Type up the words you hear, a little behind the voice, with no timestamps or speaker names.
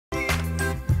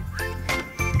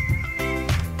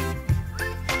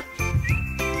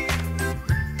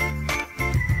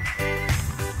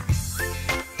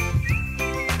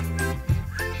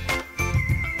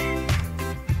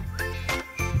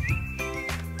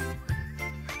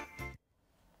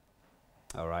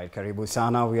All right, karibu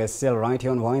sana. We are still right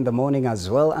here on Why in the Morning as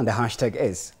well, and the hashtag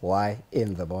is Why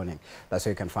in the Morning. That's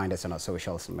where you can find us on our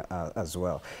socials as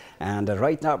well. And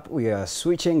right now, we are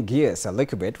switching gears a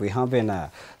little bit. We have been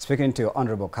speaking to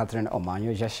Honorable Catherine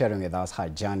Omanyo, just sharing with us her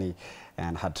journey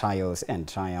and her trials and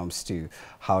triumphs to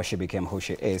how she became who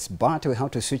she is. But we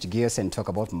have to switch gears and talk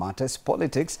about matters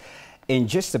politics in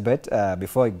just a bit.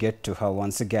 Before I get to her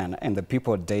once again, in the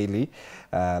People Daily,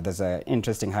 there's an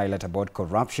interesting highlight about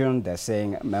corruption. They're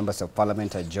saying members of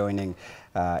parliament are joining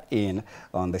in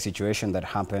on the situation that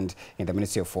happened in the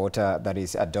Ministry of Water. That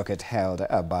is a docket held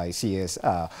by CS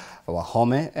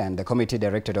Wahome, and the committee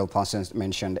directed all persons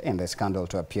mentioned in the scandal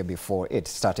to appear before it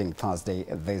starting Thursday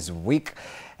this week.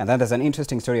 And then there's an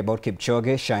interesting story about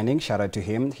Kipchoge shining. Shout out to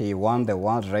him. He won the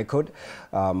world record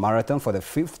marathon for the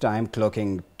 5th time,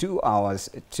 clocking 2 hours,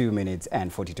 2 minutes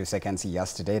and 42 seconds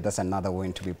yesterday. That's another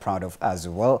win to be proud of as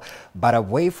well. But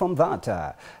away from that,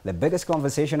 the biggest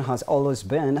conversation has always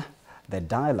been the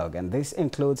dialogue, and this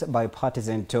includes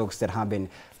bipartisan talks that have been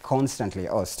constantly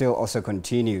or still also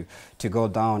continue to go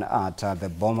down at the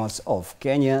Bomas of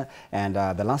Kenya. And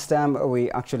the last time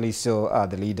we actually saw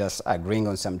the leaders agreeing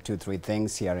on some 2-3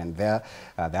 things here and there.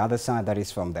 The other side, that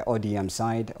is from the ODM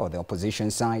side or the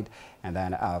opposition side, and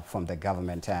then from the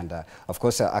government. And of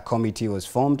course, a committee was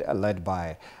formed led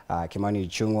by Kimani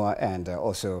Ichung'wah and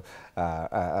also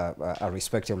a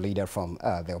respective leader from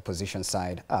the opposition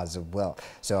side as well.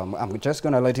 So I'm just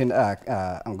going to let in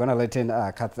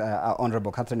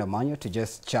Honorable Catherine Omanyo to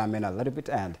just chime in a little bit,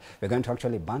 and we're going to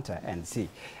actually banter and see,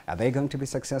 are they going to be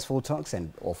successful talks?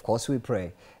 And of course, we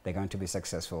pray they're going to be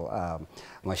successful.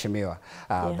 Mheshimiwa,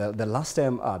 the last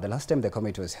time the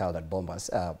committee was held at Bomas,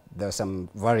 there were some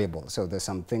variables. So there's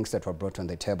some things that were brought on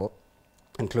the table,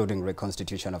 including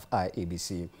reconstitution of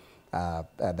IEBC,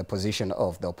 the position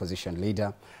of the opposition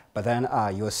leader. But then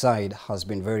your side has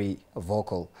been very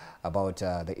vocal about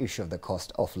the issue of the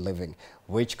cost of living,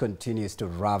 which continues to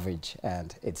ravage,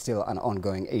 and it's still an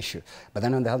ongoing issue. But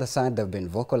then on the other side, they've been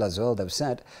vocal as well. They've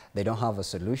said they don't have a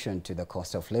solution to the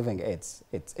cost of living. It's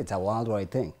a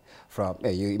worldwide thing. From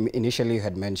you initially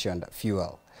had mentioned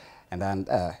fuel, and then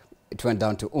it went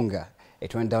down to unga.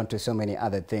 It went down to so many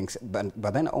other things,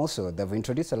 but then also they've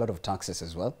introduced a lot of taxes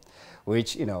as well,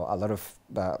 which, you know, a lot of,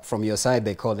 from your side,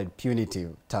 they call it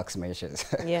punitive tax measures.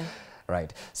 Yeah.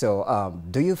 Right. So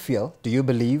do you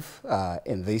believe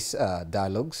in these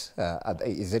dialogues?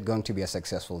 Is it going to be a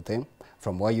successful thing?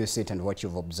 From where you sit and what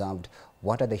you've observed,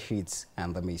 what are the hits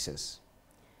and the misses?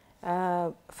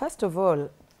 First of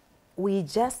all, we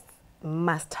just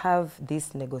must have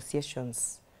these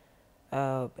negotiations.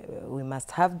 We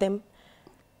must have them.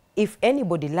 If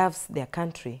anybody loves their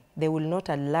country, they will not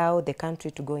allow the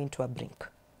country to go into a blink.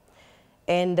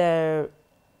 And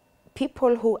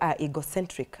people who are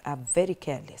egocentric are very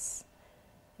careless.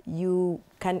 You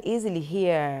can easily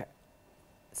hear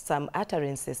some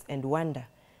utterances and wonder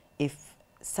if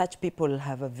such people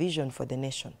have a vision for the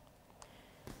nation.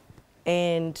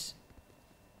 And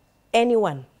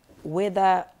anyone,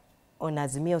 whether on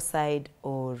Azimio side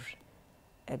or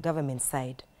a government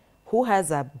side, who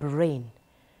has a brain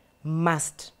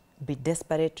must be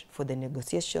desperate for the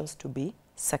negotiations to be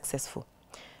successful.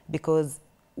 Because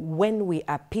when we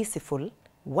are peaceful,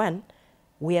 1,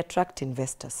 we attract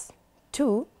investors.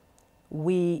 2,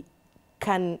 we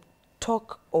can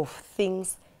talk of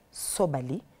things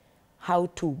soberly, how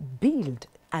to build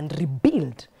and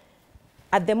rebuild.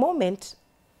 At the moment,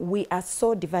 we are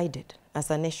so divided as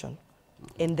a nation.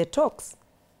 And the talks,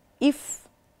 if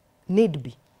need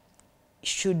be,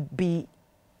 should be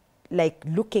like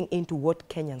looking into what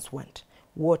Kenyans want,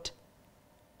 what,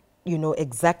 you know,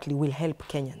 exactly will help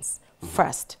Kenyans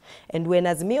first. And when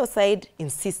Azimio side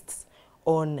insists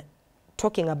on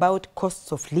talking about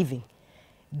costs of living,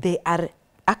 they are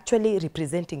actually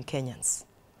representing Kenyans.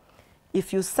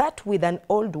 If you sat with an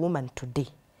old woman today,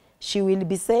 she will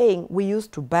be saying, we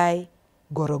used to buy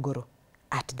gorogoro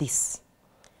at this.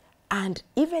 And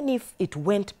even if it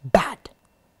went bad,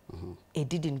 it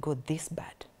didn't go this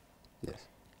bad. Yes.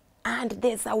 And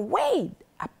there's a way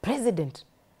a president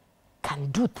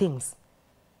can do things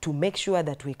to make sure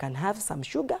that we can have some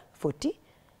sugar for tea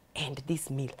and this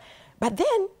meal. But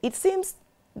then it seems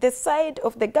the side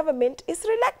of the government is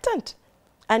reluctant.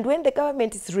 And when the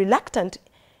government is reluctant,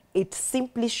 it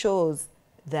simply shows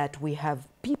that we have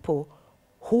people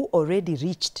who already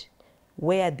reached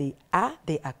where they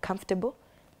are comfortable,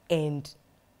 and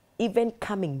even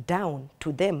coming down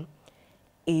to them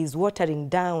is watering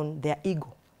down their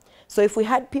ego. So if we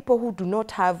had people who do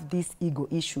not have these ego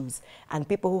issues and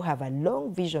people who have a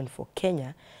long vision for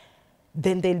Kenya,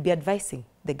 then they'll be advising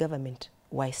the government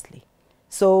wisely.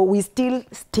 So we still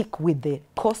stick with the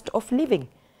cost of living.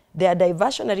 There are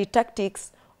diversionary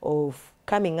tactics of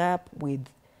coming up with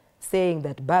saying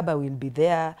that Baba will be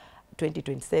there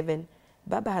 2027.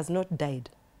 Baba has not died.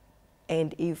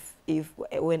 And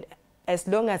as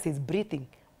long as he's breathing,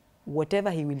 whatever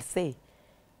he will say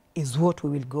is what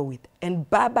we will go with. And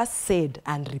Baba said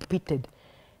and repeated,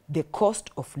 the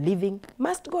cost of living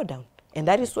must go down. And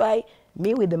that is why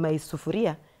me with my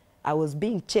sufuria, I was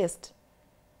being chased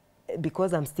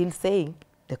because I'm still saying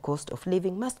the cost of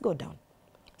living must go down.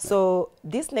 So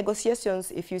these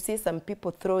negotiations, if you see some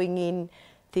people throwing in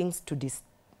things to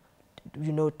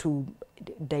to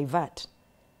divert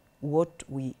what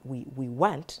we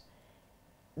want,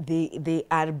 they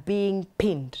are being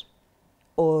pinned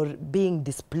or being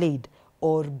displayed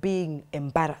or being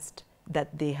embarrassed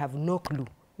that they have no clue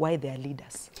why they are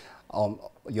leaders.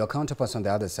 Your counterparts on the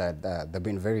other side, they've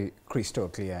been very crystal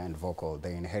clear and vocal.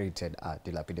 They inherited a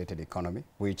dilapidated economy,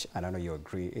 which I don't know you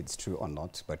agree it's true or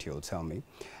not, but you'll tell me.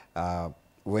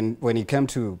 When it came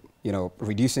to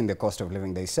reducing the cost of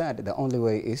living, they said the only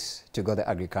way is to go the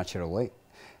agricultural way.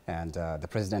 And the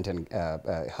president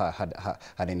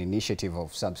had an initiative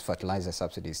of fertilizer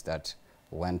subsidies that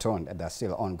went on, and they're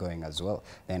still ongoing as well.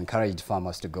 They encouraged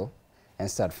farmers to go and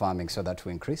start farming so that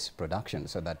we increase production,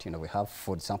 so that we have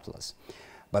food surplus.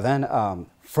 But then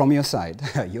from your side,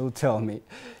 you'll tell me,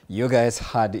 you guys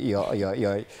had your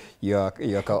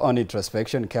own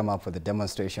introspection, came up with a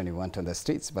demonstration, you went on the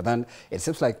streets, but then it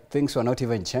seems like things were not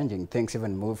even changing. Things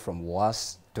even moved from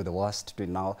worse to the worst to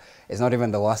now. It's not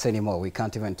even the worst anymore. We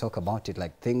can't even talk about it.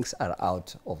 Like, things are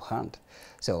out of hand.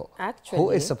 So actually, who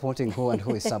is supporting who and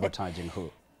who is sabotaging who?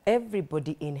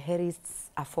 Everybody inherits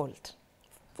a fault.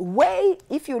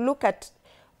 If you look at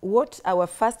what our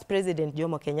first president,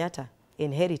 Jomo Kenyatta,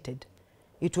 inherited,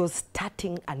 it was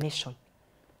starting a nation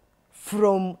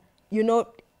from,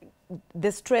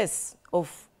 the stress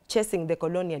of chasing the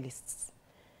colonialists.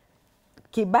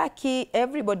 Kibaki,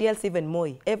 everybody else, even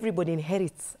Moi, everybody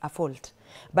inherits a fault.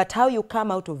 But how you come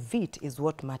out of it is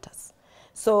what matters.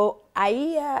 So a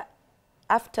year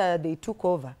after they took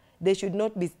over, they should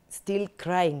not be still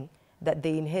crying that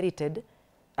they inherited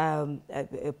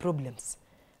problems.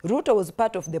 Ruto was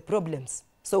part of the problems.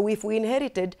 So if we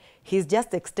inherited, he's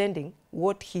just extending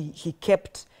what he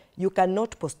kept. You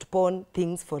cannot postpone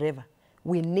things forever.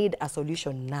 We need a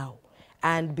solution now.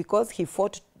 And because he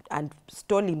fought and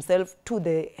stole himself to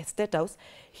the State House,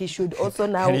 he should also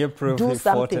now Can you prove do he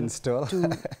something. Fought and stole?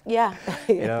 Yeah.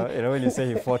 When you say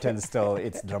he fought and stole,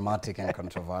 it's dramatic and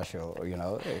controversial.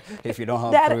 If you don't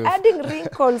have they proof. are adding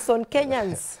wrinkles on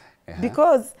Kenyans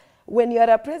because when you are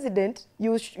a president,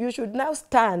 you should now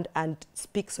stand and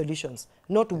speak solutions,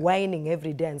 not whining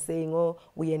every day and saying, oh,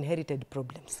 we inherited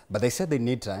problems. But they said they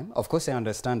need time. Of course, I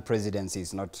understand presidency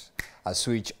is not a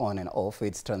switch on and off.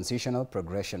 It's transitional,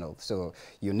 progressional. So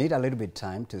you need a little bit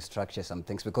time to structure some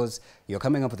things because you're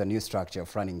coming up with a new structure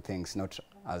of running things, not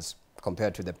as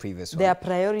compared to the previous one. Their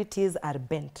priorities are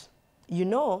bent.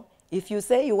 If you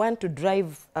say you want to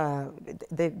drive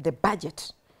the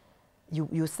budget,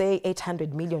 you say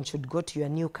 800 million should go to your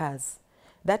new cars.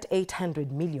 That 800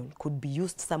 million could be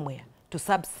used somewhere to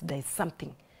subsidize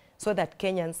something so that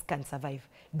Kenyans can survive.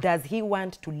 Does he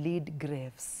want to lead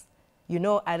graves?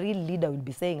 A real leader will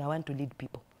be saying, I want to lead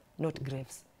people, not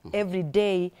graves. Every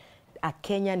day, a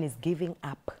Kenyan is giving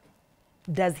up.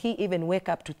 Does he even wake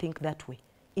up to think that way?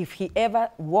 If he ever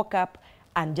woke up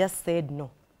and just said, no,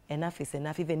 enough is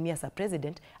enough, even me as a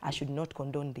president, I should not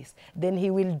condone this, then he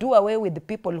will do away with the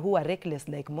people who are reckless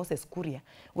like Moses Kuria,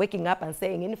 waking up and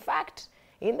saying, in fact,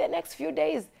 in the next few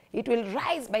days, it will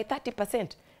rise by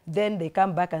 30%. Then they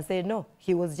come back and say, no,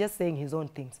 he was just saying his own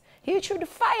things. He should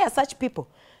fire such people.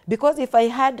 Because if I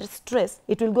had stress,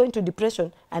 it will go into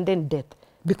depression and then death.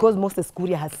 Because Moses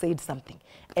Kuria has said something.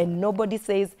 And nobody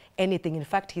says anything. In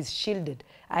fact, he's shielded.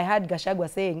 I heard Gachagua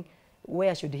saying,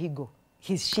 where should he go?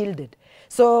 He's shielded.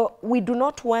 So we do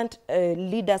not want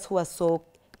leaders who are so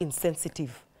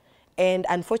insensitive. And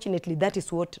unfortunately, that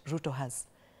is what Ruto has.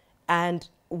 And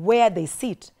where they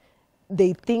sit,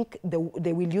 they think they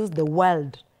will use the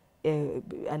world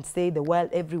and say the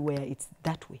world everywhere, it's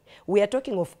that way. We are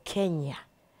talking of Kenya.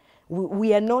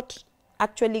 We are not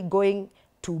actually going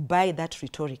to buy that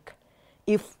rhetoric.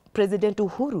 If President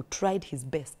Uhuru tried his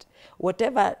best,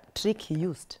 whatever trick he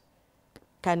used,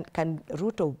 can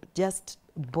Ruto just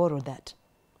borrow that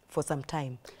for some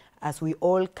time as we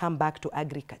all come back to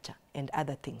agriculture and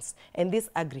other things? And this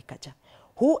agriculture,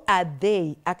 who are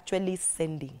they actually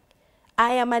sending?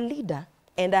 I am a leader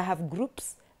and I have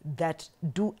groups that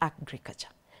do agriculture.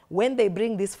 When they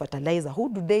bring this fertilizer,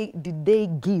 who did they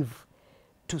give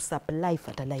to supply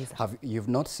fertilizer. You've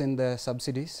not seen the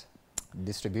subsidies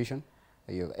distribution?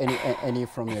 Any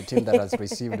from your team that has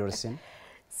received or seen?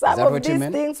 Some of these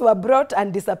things were brought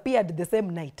and disappeared the same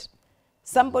night.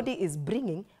 Somebody is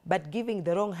bringing but giving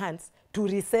the wrong hands to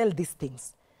resell these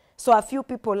things. So a few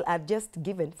people are just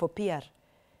given for PR.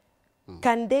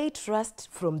 Can they trust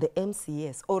from the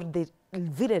MCS or the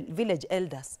village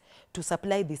elders to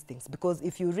supply these things? Because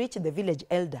if you reach the village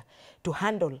elder to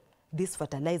handle this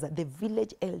fertilizer, the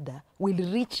village elder will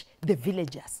reach the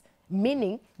villagers,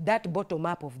 meaning that bottom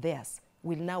up of theirs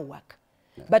will now work.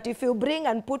 Yeah. But if you bring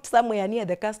and put somewhere near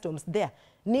the customs there,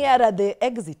 nearer the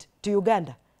exit to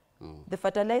Uganda, the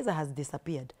fertilizer has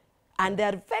disappeared. And they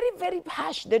are very, very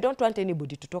harsh. They don't want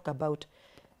anybody to talk about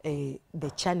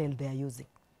the channel they are using.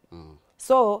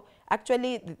 So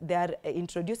actually, they are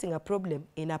introducing a problem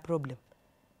in a problem.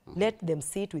 Let them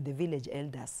sit with the village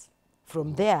elders.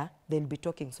 From there, they'll be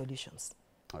talking solutions.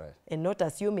 All right. And not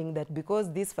assuming that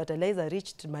because this fertilizer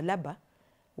reached Malaba,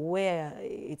 where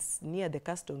it's near the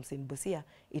customs in Busia,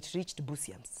 it reached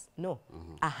Busians. No,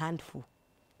 a handful.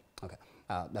 Okay.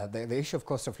 The issue of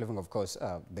cost of living, of course,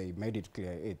 they made it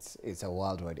clear it's a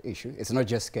worldwide issue. It's not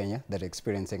just Kenya that are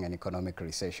experiencing an economic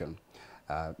recession.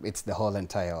 It's the whole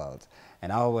entire world. And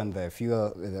now when the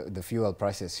fuel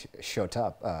prices shot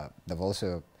up, they've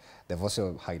also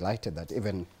highlighted that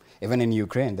even in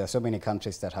Ukraine, there are so many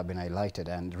countries that have been highlighted.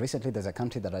 And recently there's a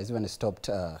country that has even stopped,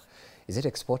 is it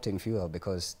exporting fuel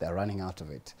because they're running out of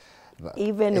it?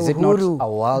 Even is Uhuru, it not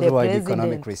a worldwide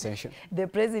economic recession? The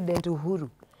President Uhuru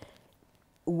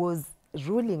was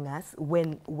ruling us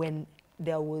when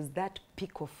there was that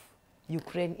peak of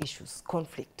Ukraine issues,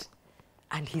 conflict,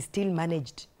 and he still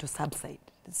managed to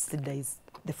subsidize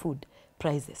the food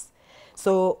prices.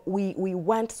 So we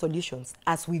want solutions.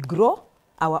 As we grow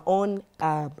our own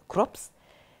crops,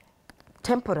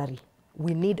 temporary,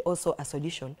 we need also a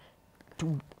solution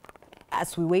to,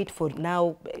 as we wait for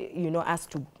now, us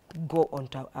to go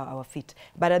onto our feet.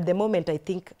 But at the moment, I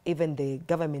think even the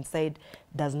government side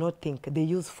does not think. They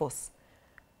use force.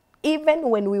 Even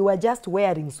when we were just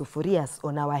wearing sufurias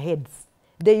on our heads,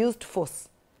 they used force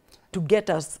to get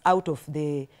us out of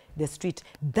the street.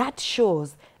 That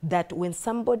shows that when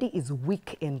somebody is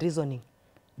weak in reasoning,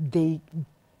 they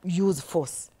use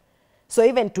force. So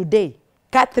even today,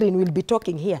 Catherine will be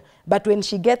talking here, but when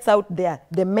she gets out there,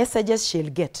 the messages she'll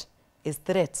get is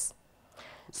threats.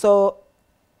 So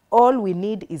all we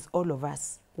need is all of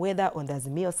us, whether on the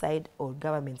Azimio side or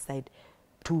government side,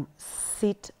 to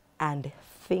sit and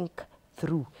think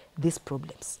through these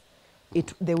problems.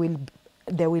 There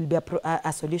will be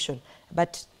a solution.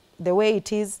 But the way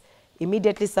it is,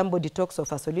 immediately somebody talks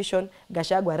of a solution,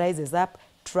 Gachagua rises up,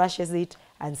 trashes it,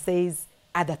 and says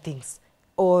other things.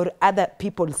 Or other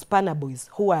people, spanner boys,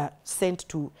 who are sent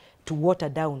to water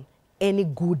down any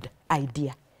good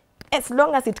idea. As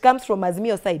long as it comes from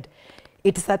Azimio side,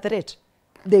 it's a threat.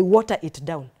 They water it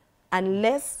down.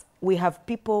 Unless we have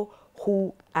people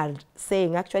who are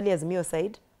saying, actually, Azimio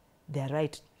side, they are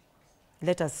right.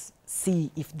 Let us see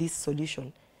if this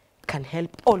solution can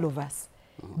help all of us.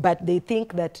 But they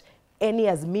think that any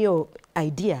Azimio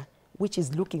idea, which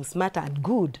is looking smarter and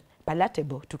good,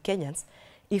 palatable to Kenyans,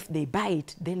 if they buy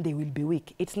it, then they will be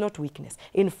weak. It's not weakness.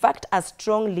 In fact, a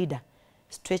strong leader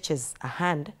stretches a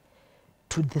hand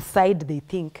to the side they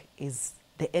think is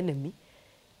the enemy,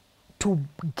 to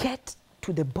get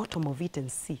to the bottom of it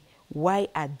and see why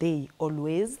are they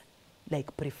always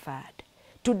like preferred.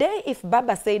 Today, if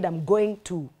Baba said, I'm going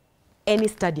to any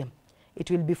stadium,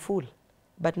 it will be full,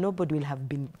 but nobody will have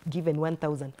been given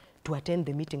 1,000 to attend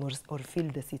the meeting or fill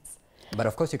the seats. But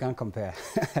of course you can't compare.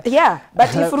 Yeah, but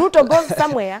if Ruto goes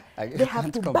somewhere, they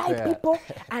have to buy people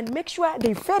and make sure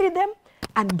they ferry them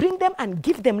and bring them and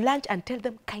give them lunch and tell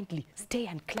them kindly, stay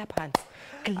and clap hands.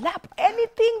 Clap,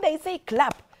 anything they say,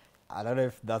 clap. I don't know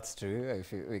if that's true,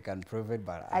 if we can prove it,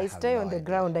 but I stay on the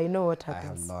ground. I know what happens. I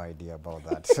have no idea about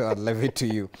that, so I'll leave it to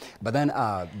you. But then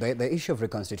the issue of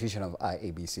reconstitution of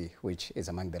IEBC, which is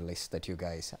among the list that you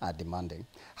guys are demanding,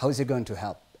 how is it going to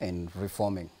help in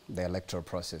reforming the electoral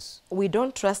process? We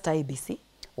don't trust IEBC.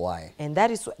 Why? And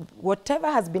that is whatever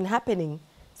has been happening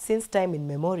since time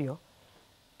immemorial,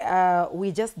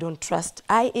 we just don't trust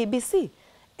IEBC.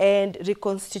 And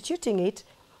reconstituting it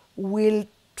will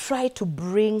try to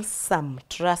bring some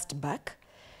trust back.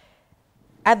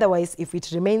 Otherwise, if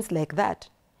it remains like that,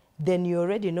 then you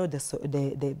already know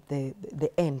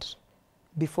the end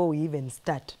before we even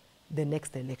start the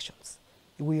next elections.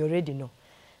 We already know.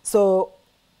 So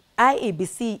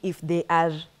IEBC, if they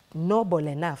are noble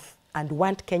enough and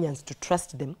want Kenyans to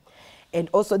trust them, and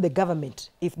also the government,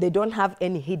 if they don't have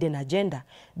any hidden agenda,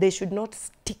 they should not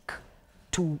stick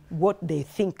to what they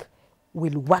think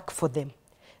will work for them.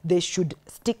 They should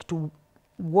stick to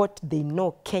what they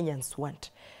know Kenyans want.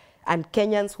 And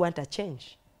Kenyans want a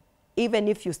change. Even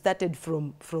if you started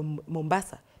from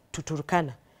Mombasa to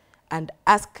Turkana and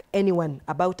ask anyone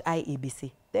about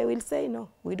IEBC, they will say, no,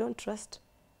 we don't trust.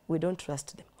 We don't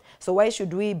trust them. So why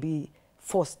should we be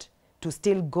forced to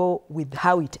still go with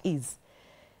how it is?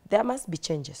 There must be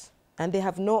changes. And they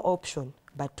have no option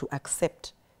but to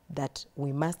accept that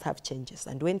we must have changes.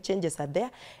 And when changes are there,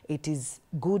 it is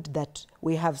good that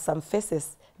we have some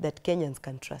faces that Kenyans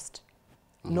can trust.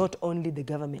 Not only the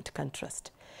government can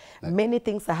trust. Many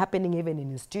things are happening even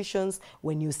in institutions.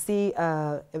 When you see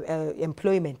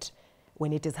employment,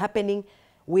 when it is happening,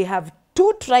 we have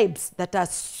 2 tribes that are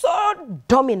so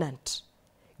dominant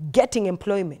getting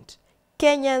employment.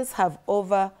 Kenyans have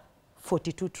over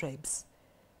 42 tribes.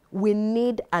 We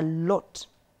need a lot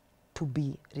to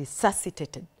be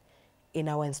resuscitated in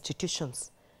our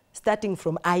institutions, starting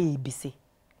from IEBC.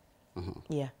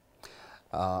 Yeah.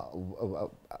 At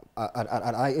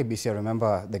IEBC, I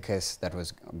remember the case that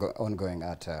was ongoing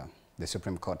at the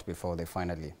Supreme Court before they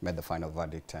finally made the final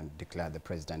verdict and declared the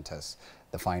president as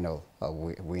the final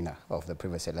winner of the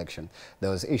previous election. There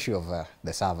was issue of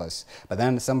the servers. But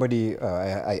then somebody,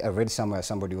 I read somewhere,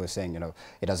 somebody was saying, you know,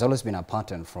 it has always been a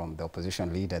pattern from the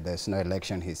opposition leader. There's no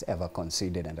election he's ever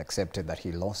conceded and accepted that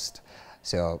he lost.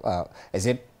 So is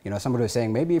it, you know, somebody was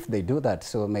saying maybe if they do that,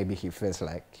 so maybe he feels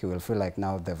like, he will feel like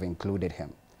now they've included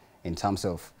him in terms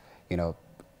of, you know,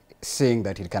 seeing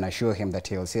that it can assure him that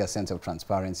he'll see a sense of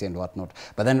transparency and whatnot.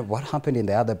 But then what happened in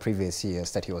the other previous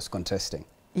years that he was contesting?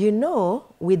 You know,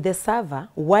 with the server,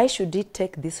 why should it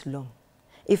take this long?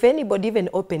 If anybody even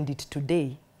opened it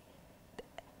today,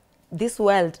 this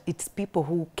world, it's people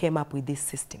who came up with these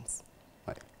systems.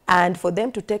 Right. And for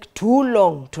them to take too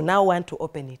long to now want to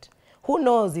open it, who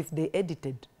knows if they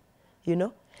edited, you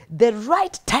know? The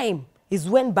right time is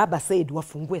when Baba said,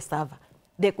 wafungue server.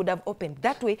 They could have opened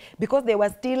that way because they were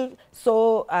still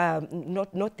so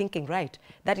not thinking right.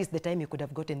 That is the time you could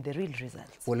have gotten the real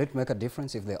results. Will it make a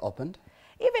difference if they opened?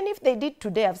 Even if they did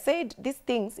today, I've said these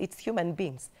things, it's human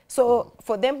beings. So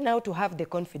for them now to have the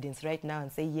confidence right now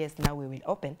and say, yes, now we will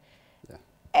open,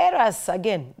 errors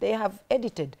again, they have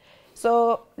edited.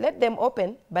 So let them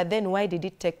open, but then why did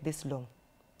it take this long?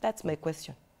 That's my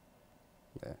question.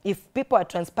 Yeah. If people are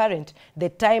transparent, the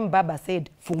time Baba said,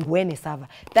 fungueni server,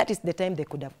 that is the time they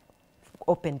could have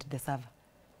opened the server.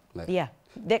 Right. Yeah,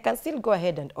 they can still go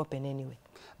ahead and open anyway.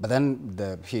 But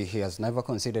then he has never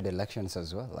considered elections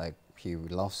as well. Like he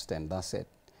lost and that's it.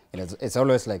 You know, it's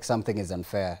always like something is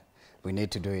unfair. We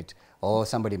need to do it. Or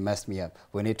somebody messed me up.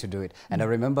 We need to do it. And I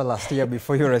remember last year,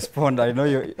 before you respond, I know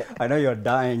you're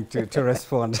dying to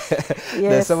respond. Yes.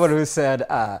 There's someone who said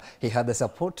he had the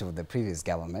support of the previous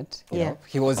government. You know,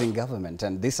 he was in government,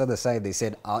 and this other side they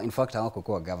said, in fact, our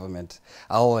government,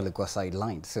 our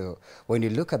sidelined. So when you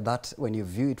look at that, when you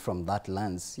view it from that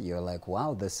lens, you're like,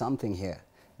 wow, there's something here.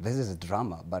 This is a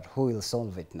drama, but who will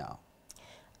solve it now?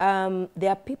 There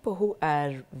are people who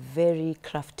are very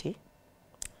crafty.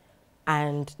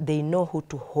 And they know who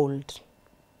to hold,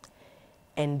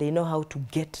 and they know how to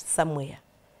get somewhere,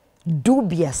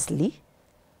 dubiously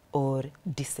or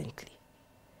decently.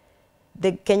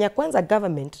 The Kenya Kwanza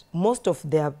government, most of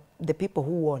the people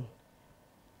who won,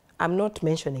 I'm not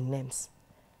mentioning names,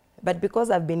 but because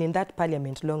I've been in that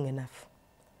parliament long enough,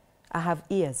 I have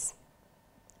ears.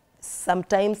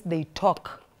 Sometimes they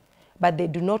talk, but they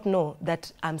do not know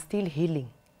that I'm still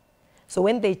healing. So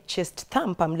when they chest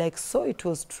thump, I'm like, so it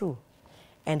was true.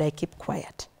 And I keep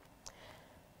quiet.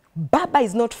 Baba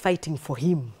is not fighting for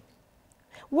him.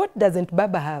 What doesn't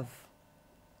Baba have?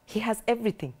 He has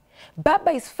everything. Baba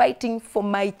is fighting for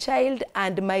my child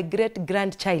and my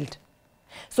great-grandchild.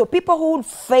 So people who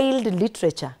failed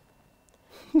literature,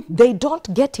 they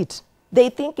don't get it.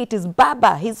 They think it is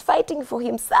Baba. He's fighting for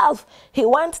himself. He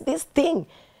wants this thing.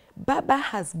 Baba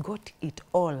has got it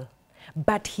all.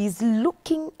 But he's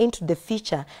looking into the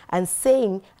future and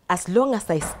saying, as long as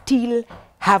I still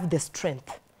have the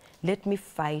strength, let me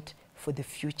fight for the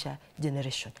future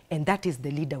generation. And that is the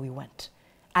leader we want.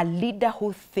 A leader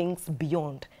who thinks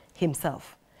beyond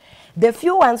himself. The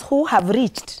few ones who have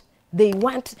reached, they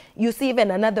want, you see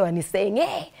even another one is saying,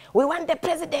 hey, we want the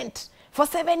president for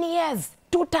 7 years,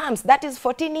 2 terms, that is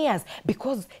 14 years.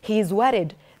 Because he is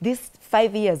worried these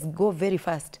 5 years go very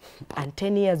fast and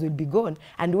 10 years will be gone.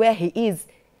 And where he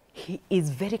is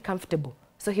very comfortable.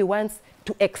 So he wants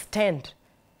to extend,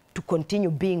 to continue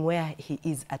being where he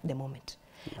is at the moment.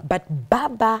 Yeah. But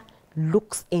Baba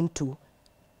looks into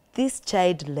this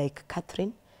child like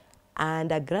Catherine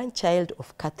and a grandchild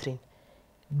of Catherine.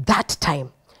 That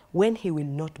time when he will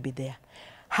not be there?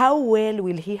 How well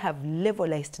will he have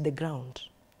levelized the ground?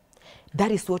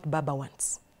 That is what Baba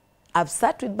wants. I've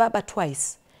sat with Baba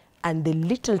twice, and the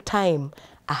little time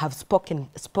I have spoke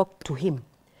to him,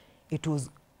 it was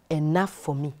enough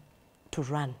for me to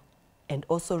run, and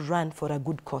also run for a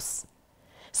good cause.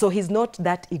 So he's not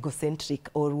that egocentric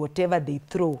or whatever they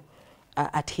throw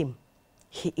at him.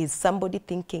 He is somebody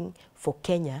thinking for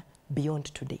Kenya beyond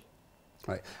today.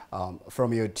 Right.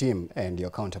 From your team and your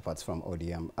counterparts from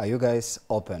ODM, are you guys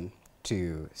open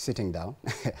to sitting down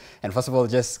and first of all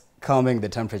just calming the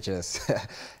temperatures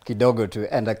kidogo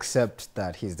to and accept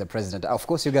that he's the president? Of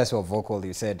course, you guys were vocal.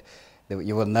 You said that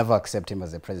you will never accept him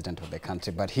as the president of the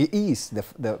country, but he is.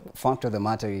 The fact of the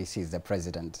matter is he's the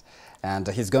president, and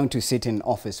he's going to sit in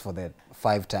office for the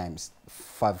 5 terms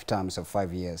of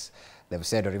 5 years. They've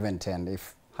said, or even 10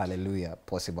 if hallelujah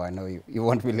possible. I know you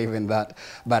won't believe in that,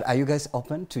 but are you guys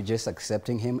open to just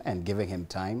accepting him and giving him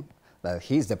time? That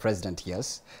he's the president,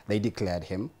 yes, they declared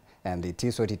him, and it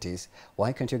is what it is.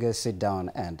 Why can't you guys sit down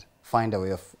and find a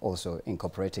way of also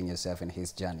incorporating yourself in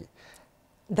his journey?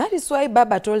 That is why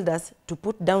Baba told us to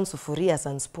put down sufurias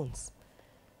and spoons.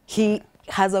 He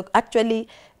has actually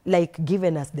like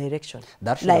given us direction.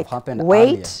 That should like, have happened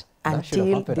wait earlier.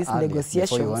 until these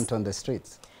negotiations. Before you went on the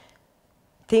streets.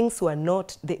 Things were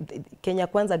not, the Kenya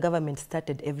Kwanza government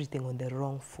started everything on the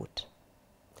wrong foot.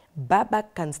 Baba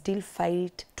can still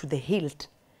fight to the hilt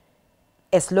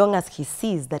as long as he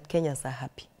sees that Kenyans are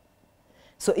happy.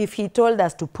 So if he told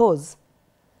us to pause,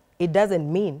 it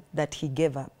doesn't mean that he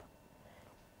gave up.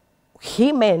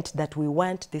 He meant that we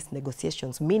want these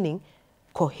negotiations, meaning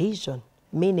cohesion,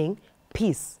 meaning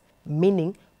peace,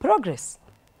 meaning progress.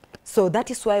 So that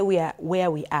is why we are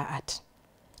where we are at.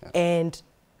 Yeah. And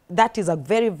that is a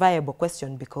very viable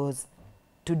question, because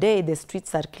today the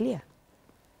streets are clear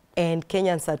and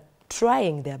Kenyans are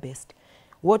trying their best.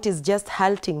 What is just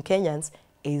halting Kenyans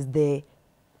is the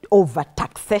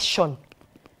overtaxation.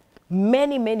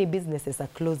 Many, many businesses are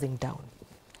closing down.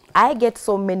 I get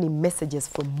so many messages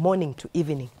from morning to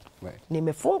evening. Right.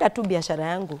 Nimefunga tu biashara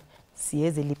yangu,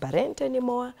 siwezi lipa rent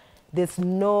anymore. There's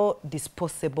no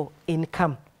disposable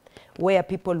income where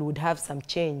people would have some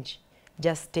change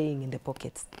just staying in the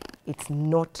pockets. It's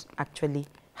not actually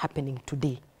happening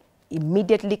today.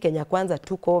 Immediately Kenya Kwanza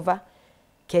took over,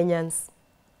 Kenyans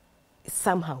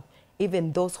somehow,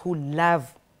 even those who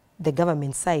love the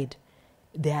government side,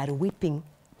 they are weeping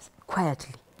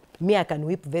quietly. Me, I can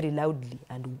weep very loudly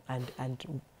and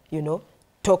you know,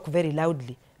 talk very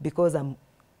loudly because I'm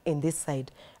in this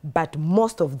side. But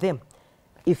most of them,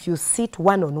 if you sit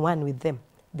one-on-one with them,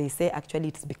 they say actually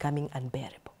it's becoming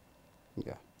unbearable.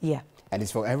 Yeah. Yeah. And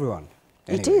it's for everyone.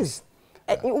 Anyways. It is.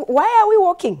 Why are we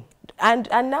walking? And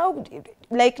now,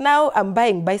 like now I'm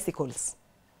buying bicycles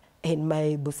in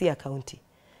my Busia County.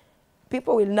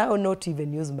 People will now not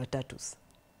even use matatus.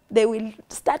 They will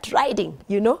start riding,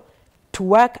 you know, to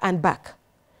work and back.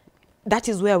 That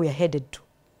is where we are headed to.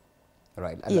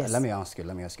 Right. Yes. Let me ask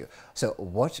you. So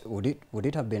what would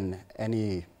it have been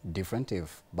any different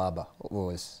if Baba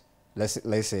was, let's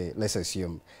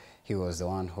assume he was the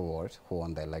one who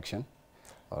won the election?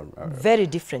 Or very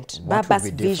different. Baba's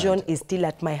vision is still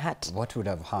at my heart. What would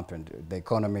have happened? The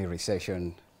economy,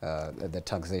 recession, the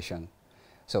taxation.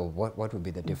 So what would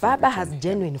be the difference? Baba has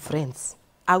genuine friends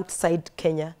outside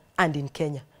Kenya and in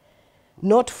Kenya.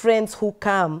 Not friends who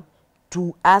come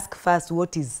to ask first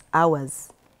what is ours,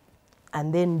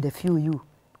 and then the few you,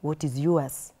 what is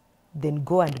yours, then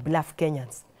go and bluff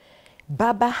Kenyans.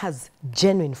 Baba has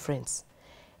genuine friends,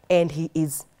 and he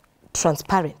is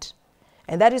transparent.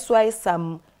 And that is why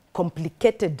some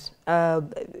complicated,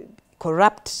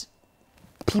 corrupt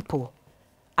people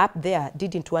up there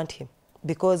didn't want him,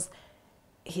 because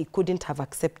he couldn't have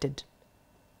accepted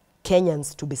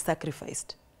Kenyans to be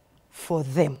sacrificed for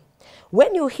them.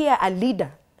 When you hear a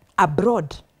leader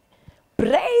abroad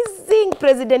praising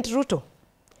President Ruto,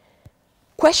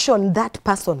 question that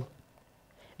person.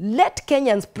 Let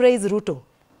Kenyans praise Ruto,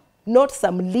 not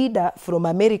some leader from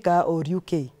America or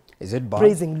UK. Is it bad?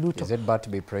 Praising Ruto. Is it bad to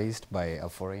be praised by a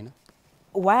foreigner?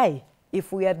 Why?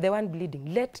 If we are the one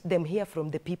bleeding, let them hear from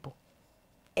the people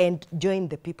and join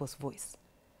the people's voice.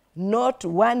 Not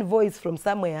one voice from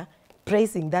somewhere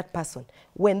praising that person.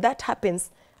 When that happens,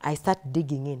 I start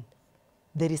digging in.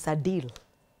 There is a deal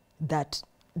that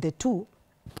the two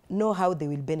know how they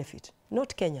will benefit,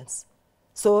 not Kenyans.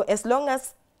 So as long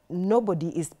as nobody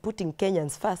is putting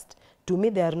Kenyans first, to me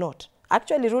they are not.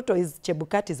 Actually, Ruto is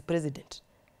Chebukati's president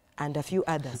and a few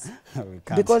others.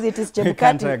 Because it is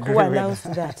Chebukati who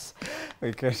announced that.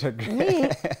 We can't agree. Me,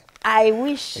 I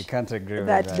wish we can't agree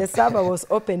that with the server was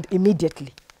opened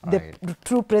immediately. Right. The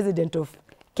true president of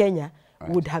Kenya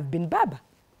would have been Baba.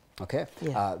 Okay.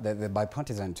 Yeah. The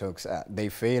bipartisan talks, they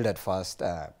failed at first.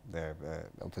 The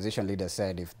opposition leader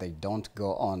said if they don't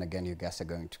go on again, you guys are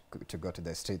going to go to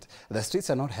the streets. The streets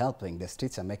are not helping. The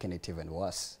streets are making it even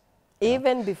worse.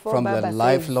 Even before from Baba the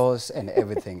life says, laws and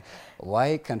everything.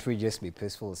 Why can't we just be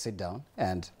peaceful, sit down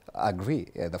and agree?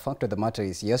 The fact of the matter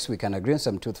is, yes, we can agree on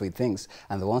some 2-3 things,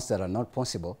 and the ones that are not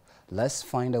possible, let's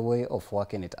find a way of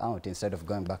working it out instead of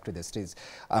going back to the streets.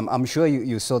 I'm sure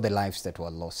you saw the lives that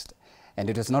were lost. And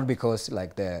it was not because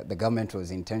like the government was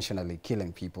intentionally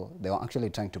killing people. They were actually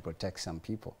trying to protect some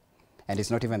people. And it's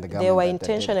not even the government. They were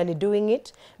intentionally doing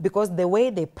it because the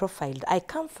way they profiled, I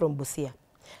come from Busia,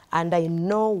 and I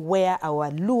know where our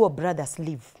Luo brothers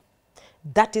live.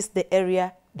 That is the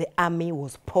area the army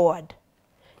was poured.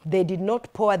 They did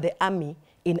not pour the army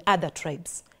in other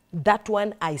tribes. That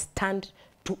one I stand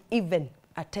to even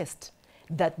attest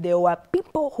that there were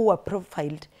people who were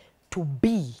profiled to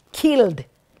be killed.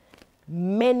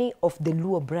 Many of the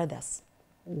Luo brothers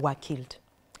were killed,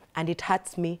 and it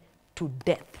hurts me to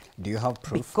death. Do you have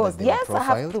proof Because, that they yes, were I have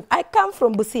profiled? proof. I come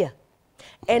from Busia,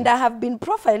 and I have been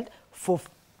profiled for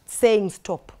saying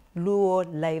stop, Luo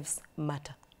lives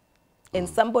matter. And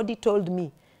somebody told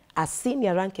me, a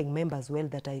senior ranking member as well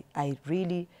that I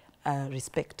really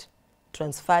respect,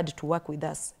 transferred to work with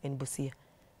us in Busia,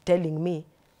 telling me,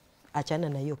 achana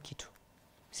na hiyo kitu.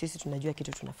 Sisi tunajua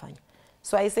kitu tunafanya.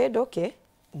 So I said, okay,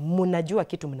 munajua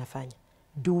kitu mnafanya.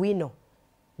 Do we know?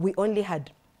 We only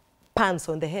had pans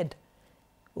on the head.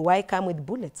 Why come with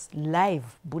bullets? Live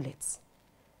bullets.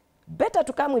 Better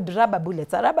to come with rubber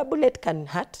bullets. A rubber bullet can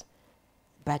hurt,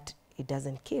 but it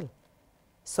doesn't kill.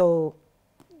 So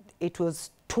it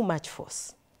was too much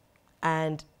force.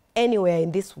 And anywhere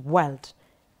in this world,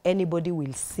 anybody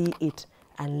will see it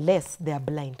unless they are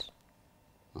blind.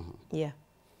 Yeah.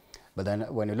 But then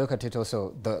when you look at it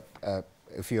also,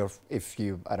 if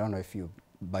you, I don't know if you,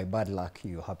 by bad luck,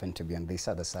 you happen to be on this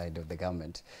other side of the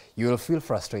government, you will feel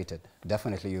frustrated.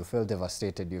 Definitely, you feel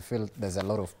devastated. You feel there's a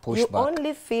lot of pushback. You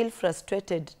only feel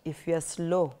frustrated if you are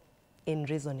slow in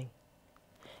reasoning.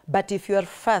 But if you are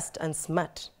fast and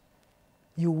smart,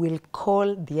 you will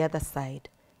call the other side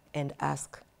and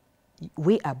ask,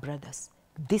 we are brothers.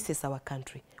 This is our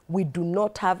country. We do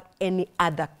not have any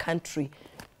other country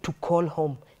to call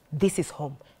home. This is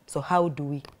home. So how do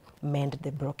we mend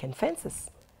the broken fences?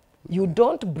 You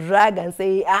don't brag and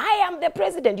say, I am the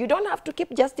president. You don't have to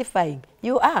keep justifying.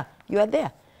 You are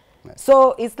there. Right.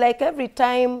 So it's like every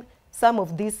time some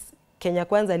of these Kenya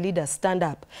Kwanza leaders stand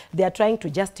up, they are trying to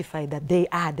justify that they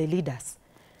are the leaders.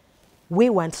 We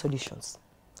want solutions.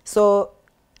 So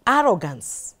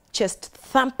arrogance, chest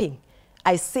thumping.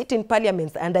 I sit in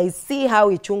parliament and I see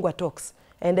how Ichungwa talks.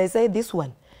 And I say, this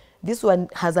one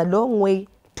has a long way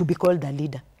to be called a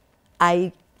leader.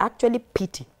 I actually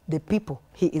pity the people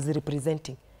he is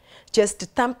representing. Just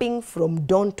thumping from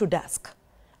dawn to dusk.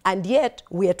 And yet,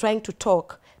 we are trying to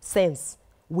talk sense.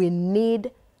 We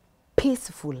need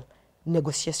peaceful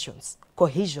negotiations,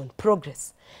 cohesion,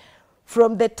 progress.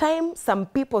 From the time some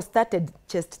people started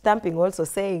chest thumping also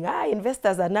saying,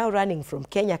 investors are now running from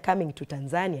Kenya coming to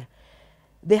Tanzania,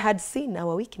 they had seen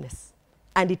our weakness.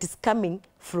 And it is coming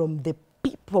from the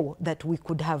people that we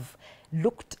could have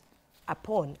looked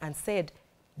upon and said,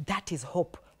 that is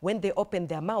hope. When they open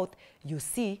their mouth, you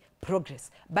see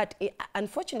progress. But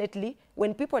unfortunately,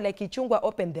 when people like Ichungwa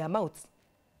open their mouths,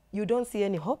 you don't see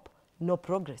any hope, no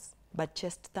progress, but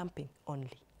chest thumping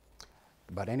only.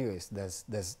 But anyways,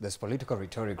 there's political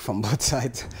rhetoric from both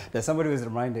sides. There's somebody who was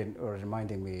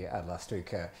reminding me last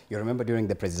week. You remember during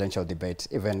the presidential debate,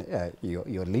 even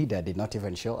your leader did not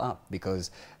even show up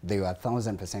because they were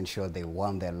 1,000% sure they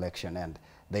won the election, and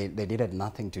they did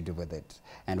nothing to do with it.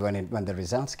 And when the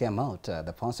results came out,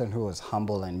 the person who was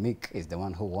humble and meek is the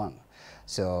one who won.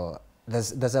 So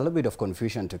there's a little bit of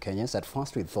confusion to Kenyans. At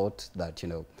first we thought that,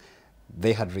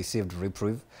 they had received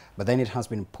reprieve, but then it has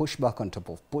been pushback on top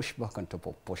of pushback on top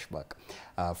of pushback.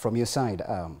 From your side,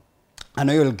 I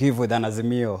know you'll give with an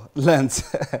Azimio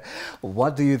lens.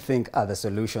 What do you think are the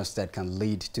solutions that can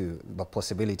lead to the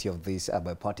possibility of these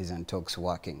bipartisan talks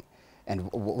working? And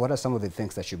what are some of the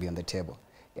things that should be on the table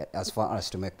as far as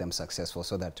to make them successful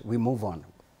so that we move on?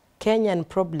 Kenyan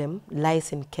problem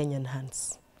lies in Kenyan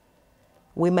hands.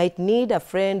 We might need a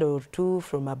friend or two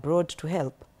from abroad to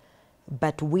help,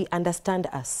 but we understand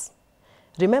us.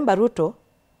 Remember, Ruto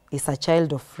is a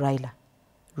child of Raila,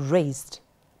 raised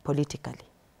politically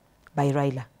by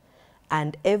Raila.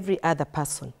 And every other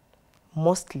person,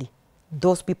 mostly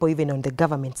those people even on the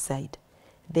government side,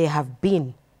 they have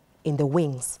been in the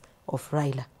wings of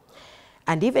Raila.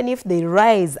 And even if they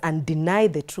rise and deny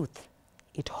the truth,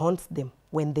 it haunts them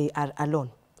when they are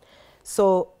alone.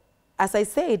 So, as I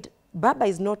said, Baba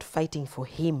is not fighting for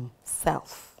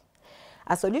himself.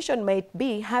 A solution might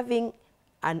be having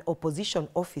an opposition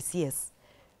office, yes,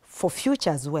 for future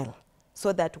as well,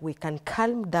 so that we can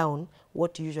calm down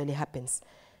what usually happens.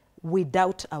 We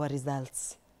doubt our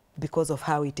results because of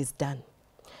how it is done.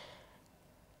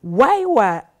 Why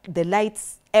were the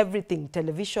lights, everything,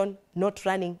 television, not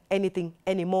running anything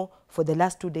anymore for the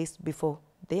last 2 days before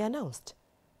they announced?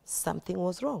 Something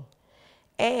was wrong.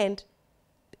 And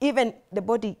even the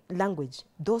body language,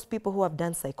 those people who have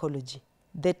done psychology,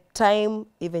 the time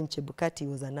even Chebukati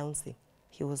was announcing,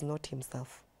 he was not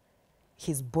himself.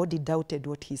 His body doubted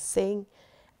what he's saying.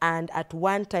 And at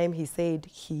one time he said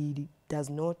he does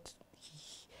not,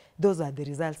 those are the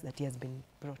results that he has been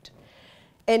brought.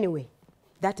 Anyway,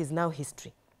 that is now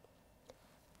history.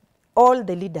 All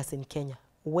the leaders in Kenya,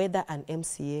 whether an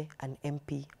MCA, an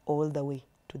MP, all the way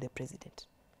to the president,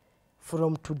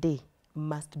 from today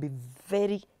must be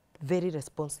very, very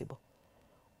responsible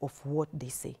of what they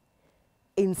say.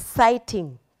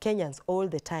 Inciting Kenyans all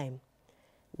the time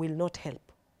will not help,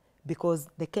 because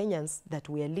the Kenyans that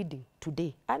we are leading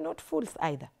today are not fools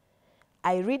either.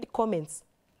 I read comments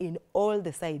in all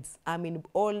the sides. I'm in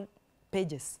all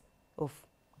pages of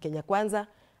Kenya Kwanza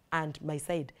and my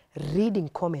side, reading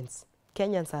comments.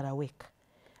 Kenyans are awake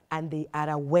and they are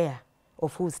aware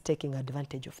of who's taking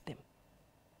advantage of them.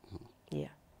 Yeah.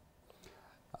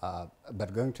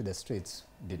 But going to the streets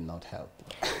did not help.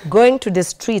 Going to the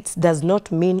streets does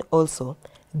not mean also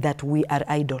that we are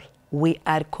idle. We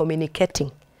are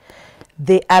communicating.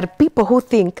 There are people who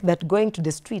think that going to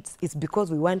the streets is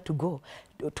because we want to go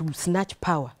to snatch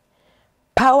power.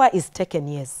 Power is taken,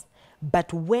 yes.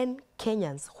 But when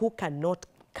Kenyans who cannot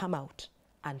come out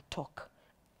and talk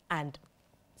and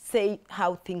say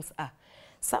how things are,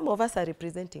 some of us are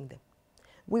representing them.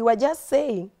 We were just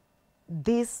saying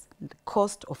this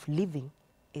cost of living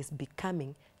is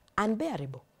becoming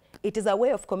unbearable. It is a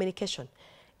way of communication.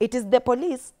 It is the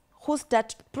police who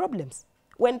start problems.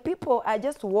 When people are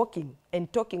just walking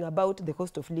and talking about the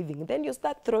cost of living, then you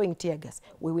start throwing tear gas.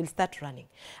 We will start running.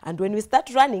 And when we start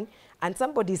running and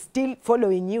somebody is still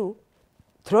following you,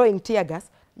 throwing tear gas,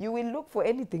 you will look for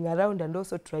anything around and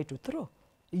also try to throw.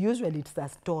 Usually it's a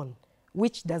stone,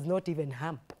 which does not even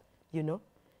harm, you know.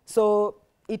 So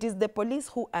it is the police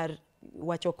who are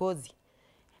wachokozi.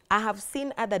 I have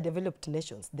seen other developed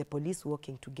nations, the police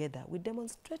working together with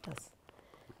demonstrators.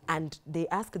 And they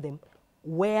ask them,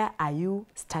 where are you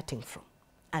starting from?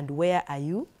 And where are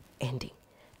you ending?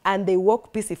 And they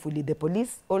walk peacefully. The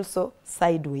police also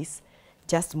sideways,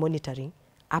 just monitoring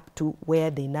up to where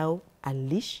they now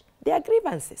unleash their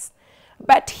grievances.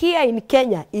 But here in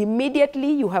Kenya,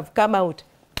 immediately you have come out,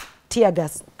 tear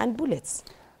gas and bullets.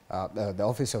 The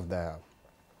office of the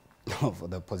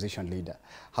opposition leader,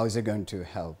 how is it going to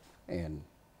help in,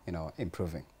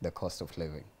 improving the cost of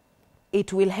living?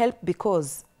 It will help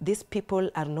because these people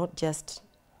are not just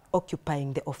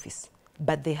occupying the office,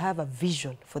 but they have a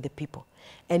vision for the people.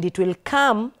 And it will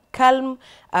calm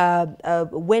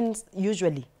when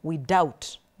usually we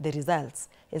doubt the results.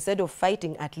 Instead of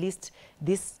fighting, at least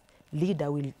this leader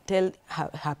will tell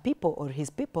her people or his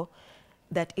people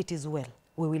that it is well.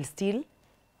 We will still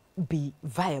be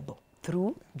viable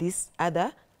through this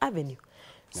other avenue.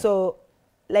 Yeah. So,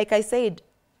 like I said,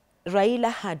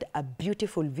 Raila had a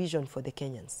beautiful vision for the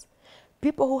Kenyans.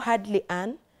 People who hardly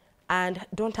earn and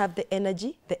don't have the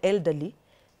energy, the elderly,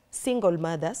 single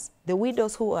mothers, the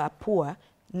widows who are poor,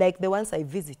 like the ones I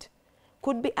visit,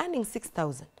 could be earning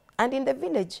 6,000. And in the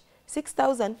village,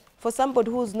 6,000 for somebody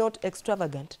who's not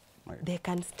extravagant, right, they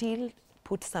can still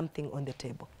put something on the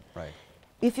table. Right.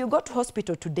 If you go to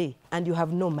hospital today and you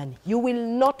have no money, you will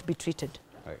not be treated.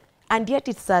 Right. And yet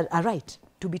it's a right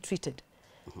to be treated.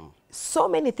 Mm-hmm. So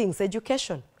many things,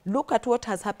 education. Look at what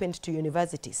has happened to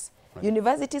universities. Right.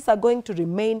 Universities are going to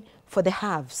remain for the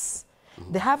haves.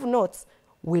 Mm-hmm. The have-nots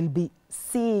will be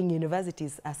seeing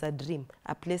universities as a dream,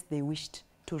 a place they wished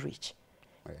to reach.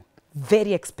 Right.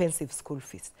 Very expensive school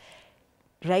fees.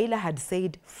 Raila had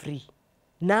said free.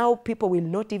 Now people will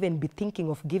not even be thinking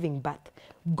of giving birth.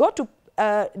 Go to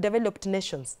developed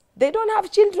nations. They don't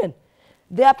have children.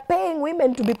 They are paying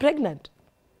women to be pregnant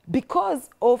because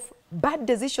of bad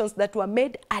decisions that were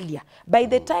made earlier. By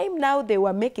the time now they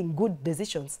were making good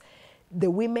decisions, the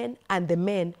women and the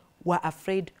men were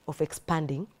afraid of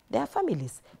expanding their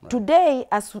families. Right. Today,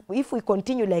 if we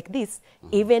continue like this,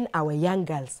 even our young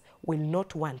girls will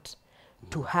not want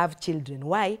to have children.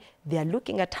 Why? They are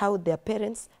looking at how their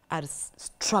parents are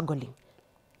struggling,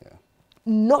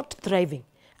 not thriving.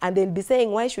 And they'll be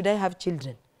saying, why should I have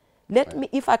children? Let me,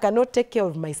 if I cannot take care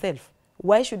of myself,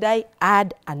 why should I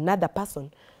add another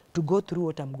person to go through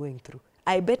what I'm going through.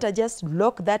 I better just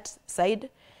lock that side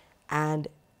and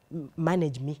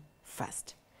manage me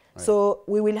first. Right. So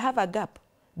we will have a gap.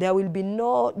 There will be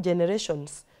no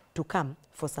generations to come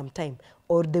for some time,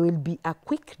 or there will be a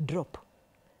quick drop,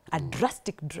 a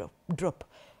drastic drop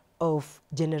of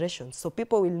generations. So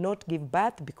people will not give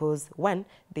birth because, one,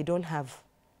 they don't have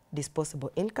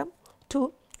disposable income.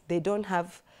 Two, they don't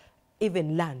have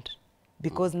even land,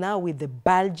 because now with the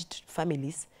bulged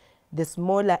families, the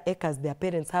smaller acres their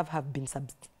parents have been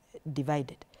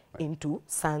subdivided into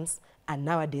sons and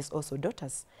nowadays also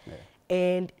daughters. Yeah.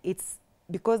 And it's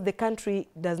because the country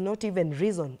does not even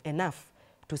reason enough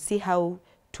to see how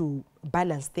to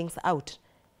balance things out.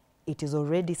 It is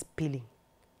already spilling.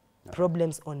 Okay.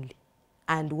 Problems only.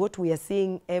 And what we are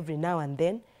seeing every now and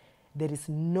then, there is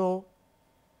no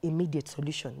immediate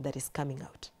solution that is coming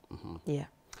out. Yeah.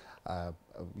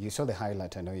 You saw the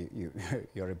highlight. I know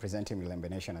you're representing Mulembe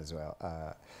Nation as well.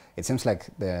 It seems like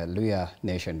the Luhya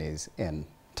Nation is in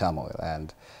turmoil,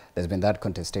 and there's been that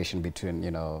contestation between,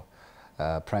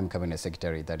 Prime Cabinet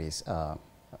Secretary, that is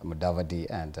Mudavadi,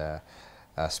 and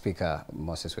Speaker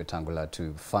Moses Wetangula,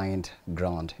 to find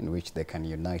ground in which they can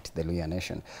unite the Luhya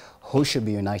Nation. Who should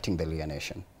be uniting the Luhya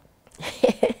Nation?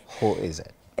 Who is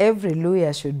it? Every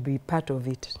Luhya should be part of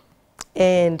it.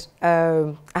 And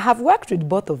I have worked with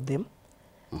both of them.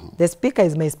 The Speaker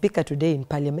is my Speaker today in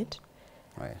Parliament.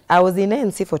 Right. I was in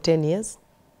ANC for 10 years.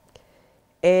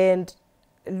 And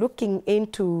looking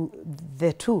into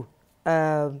the two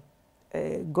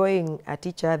going at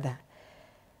each other,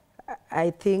 I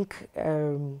think...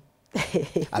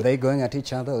 Are they going at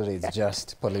each other, or is it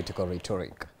just political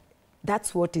rhetoric?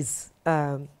 That's what is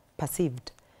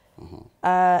perceived.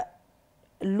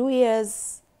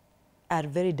 Luhyas are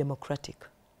very democratic.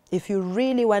 If you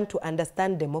really want to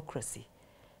understand democracy,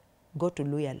 go to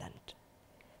Luhya land.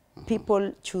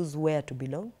 People choose where to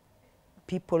belong.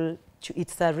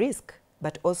 It's a risk,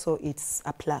 but also it's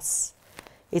a plus.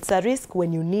 It's a risk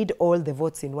when you need all the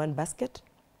votes in one basket.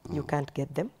 You can't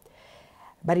get them.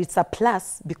 But it's a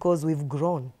plus because we've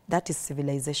grown. That is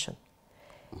civilization.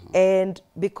 And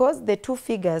because the two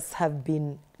figures have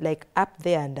been like up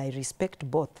there, and I respect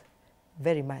both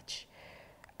very much,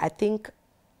 I think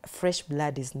fresh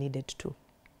blood is needed too,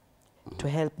 to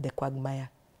help the quagmire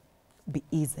be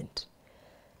eased.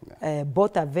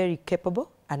 Both are very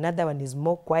capable. Another one is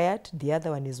more quiet. The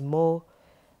other one is more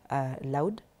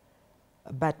loud.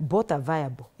 But both are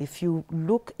viable. If you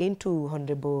look into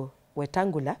Honorable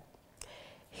Wetangula,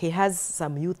 he has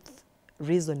some youth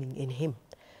reasoning in him,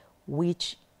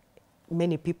 which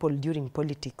many people during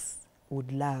politics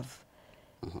would love.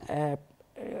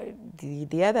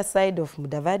 The other side of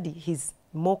Mudavadi, he's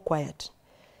more quiet.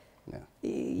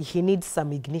 He needs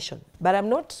some ignition. But I'm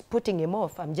not putting him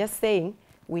off. I'm just saying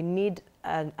we need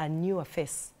a newer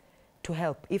face to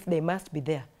help. If they must be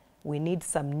there, we need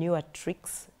some newer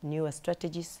tricks, newer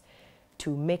strategies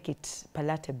to make it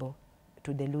palatable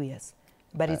to the Luhyas.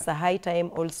 But it's a high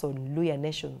time also Luhya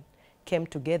Nation came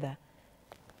together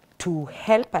to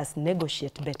help us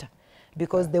negotiate better.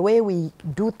 Because the way we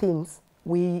do things,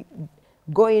 we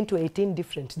go into 18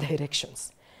 different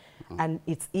directions. And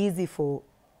it's easy for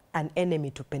an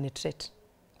enemy to penetrate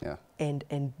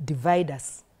and divide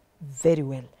us very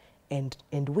well and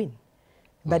win.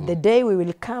 But the day we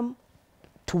will come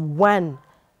to one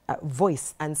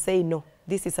voice and say, no,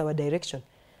 this is our direction,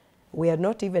 we are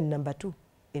not even number 2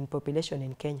 in population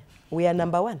in Kenya. We are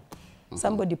number 1.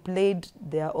 Somebody played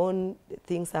their own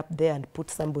things up there and put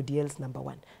somebody else number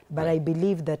 1. But I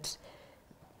believe that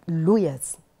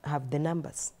Luhyas have the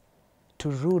numbers to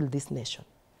rule this nation.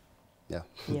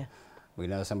 Yeah. We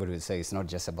know somebody would say it's not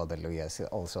just about the Luhyas,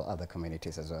 also other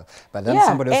communities as well. But then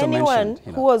somebody also mentioned...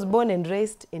 anyone who was born and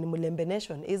raised in Mulembe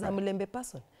Nation is a Mulembe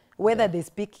person, whether they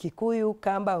speak Kikuyu,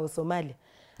 Kamba, or Somali.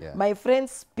 My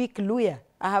friends speak Luhya.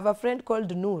 I have a friend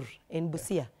called Noor in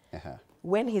Busia.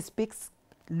 When he speaks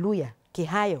Luhya,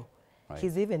 Kihayo,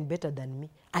 he's even better than me,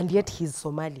 and yet he's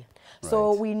Somalian.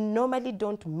 So we normally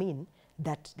don't mean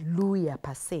that Luhya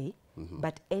per se,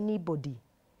 but anybody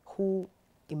who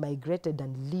immigrated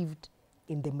and lived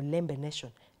in the Mulembe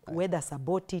Nation, whether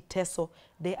Saboti, Teso,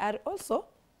 they are also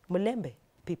Mulembe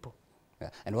people.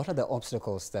 And what are the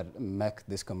obstacles that make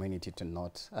this community to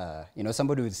not,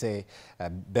 somebody would say,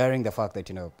 bearing the fact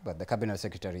that, but the Cabinet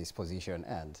Secretary's position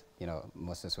and,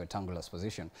 Moses Wetangula's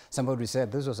position, somebody would say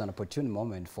this was an opportune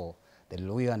moment for the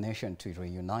Luhya Nation to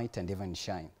reunite and even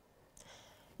shine.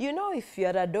 If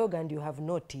you're a dog and you have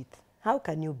no teeth, how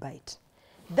can you bite?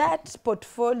 That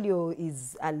portfolio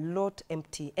is a lot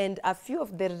empty, and a few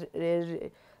of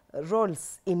the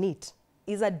roles in it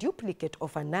is a duplicate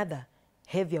of another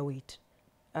heavier weight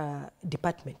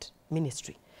department,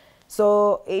 ministry.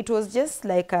 So it was just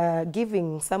like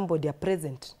giving somebody a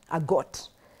present, a goat,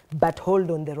 but hold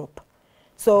on the rope.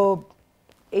 So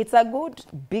it's a good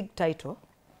big title,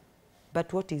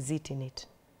 but what is it in it?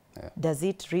 Yeah. Does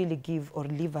it really give or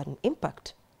leave an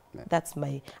impact? Yeah. That's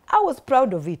my, I was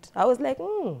proud of it. I was like,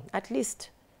 at least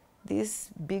this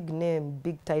big name,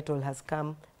 big title has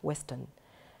come Western.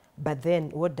 But then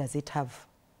what does it have?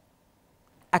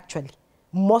 Actually,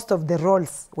 most of the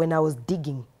roles when I was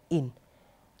digging in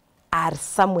are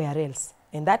somewhere else.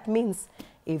 And that means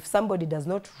if somebody does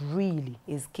not really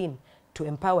is keen to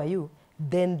empower you,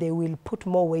 then they will put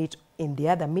more weight in the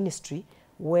other ministry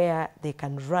where they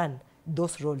can run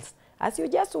those roles. As you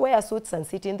just wear suits and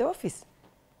sit in the office,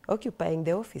 occupying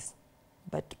the office,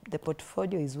 but the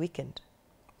portfolio is weakened.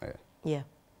 Yeah.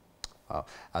 Yeah.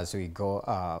 As we go,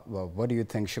 well, what do you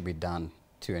think should be done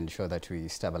to ensure that we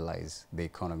stabilize the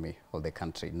economy of the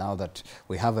country now that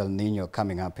we have El Nino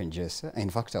coming up in just,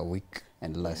 in fact, a week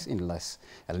and less? In less,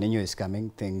 El Nino is coming.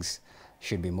 Things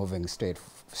should be moving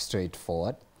straight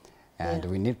forward, and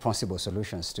we need possible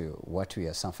solutions to what we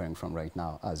are suffering from right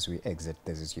now as we exit.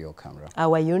 This is your camera.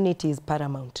 Our unity is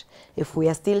paramount. If we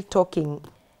are still talking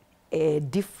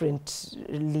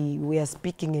differently, we are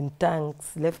speaking in tongues,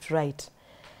 left, right.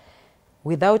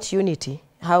 Without unity,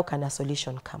 how can a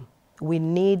solution come? We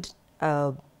need,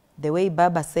 the way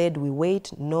Baba said, we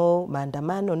wait, no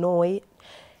maandamano, no way.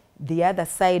 The other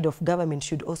side of government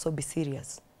should also be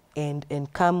serious and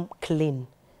come clean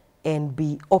and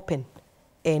be open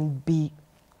and be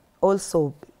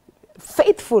also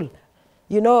faithful.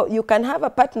 You know, you can have a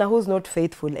partner who's not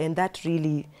faithful, and that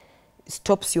really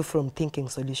stops you from thinking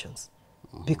solutions.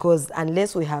 Because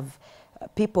unless we have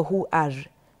people who are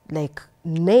like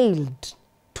nailed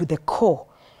to the core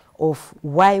of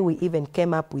why we even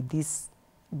came up with these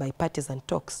bipartisan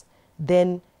talks,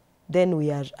 then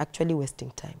we are actually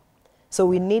wasting time. So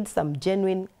we need some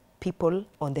genuine people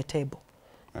on the table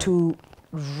to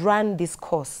run this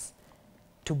course,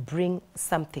 to bring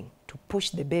something, to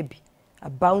push the baby, a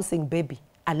bouncing baby,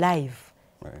 alive.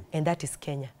 And that is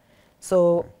Kenya.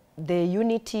 So the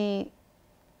unity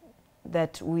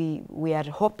that we are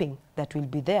hoping that will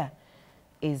be there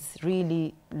is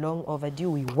really long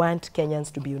overdue. We want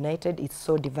Kenyans to be united. It's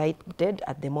so divided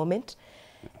at the moment.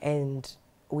 And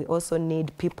we also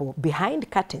need people behind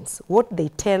curtains. What they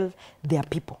tell their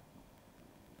people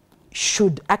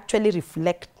should actually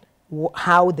reflect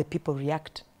how the people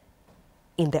react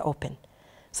in the open.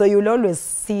 So you'll always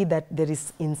see that there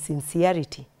is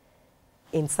insincerity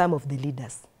in some of the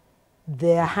leaders.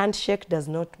 Their handshake does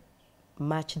not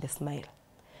match the smile.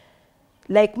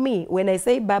 Like me, when I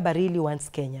say Baba really wants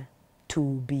Kenya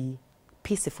to be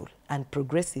peaceful and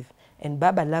progressive, and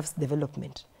Baba loves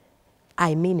development,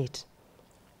 I mean it.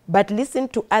 But listen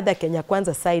to other Kenya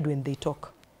Kwanza side when they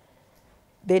talk.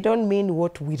 They don't mean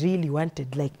what we really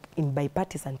wanted, like in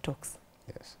bipartisan talks.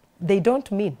 Yes. They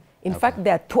don't mean. In fact,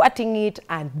 they are thwarting it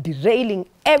and derailing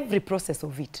every process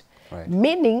of it.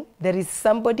 Meaning there is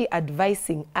somebody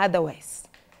advising otherwise.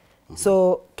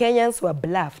 So Kenyans were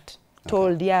bluffed,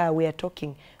 told, yeah, we are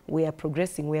talking, we are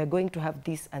progressing, we are going to have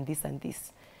this and this and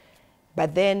this.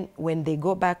 But then when they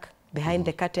go back behind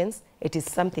the curtains, it is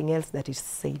something else that is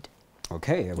said.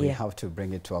 Okay, we have to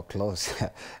bring it to a close.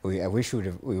 I wish we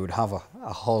would have a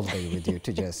whole day with you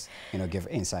to just, give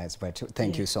insights. But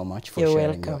thank you so much for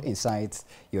sharing your insights,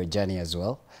 your journey as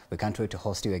well. We can't wait to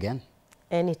host you again.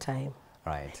 Anytime.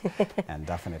 Right, and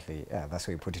definitely that's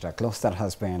where we put it at close. That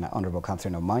has been Honorable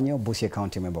Catherine Omanyo, Busia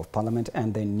County Member of Parliament,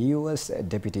 and the newest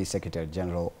Deputy Secretary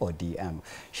General ODM,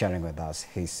 sharing with us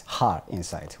her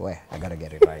insight. Well, I gotta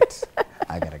get it right.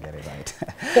 I gotta get it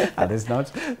right. On this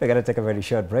note, we're gonna take a very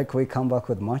short break. We come back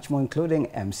with much more, including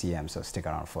MCM. So stick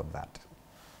around for that.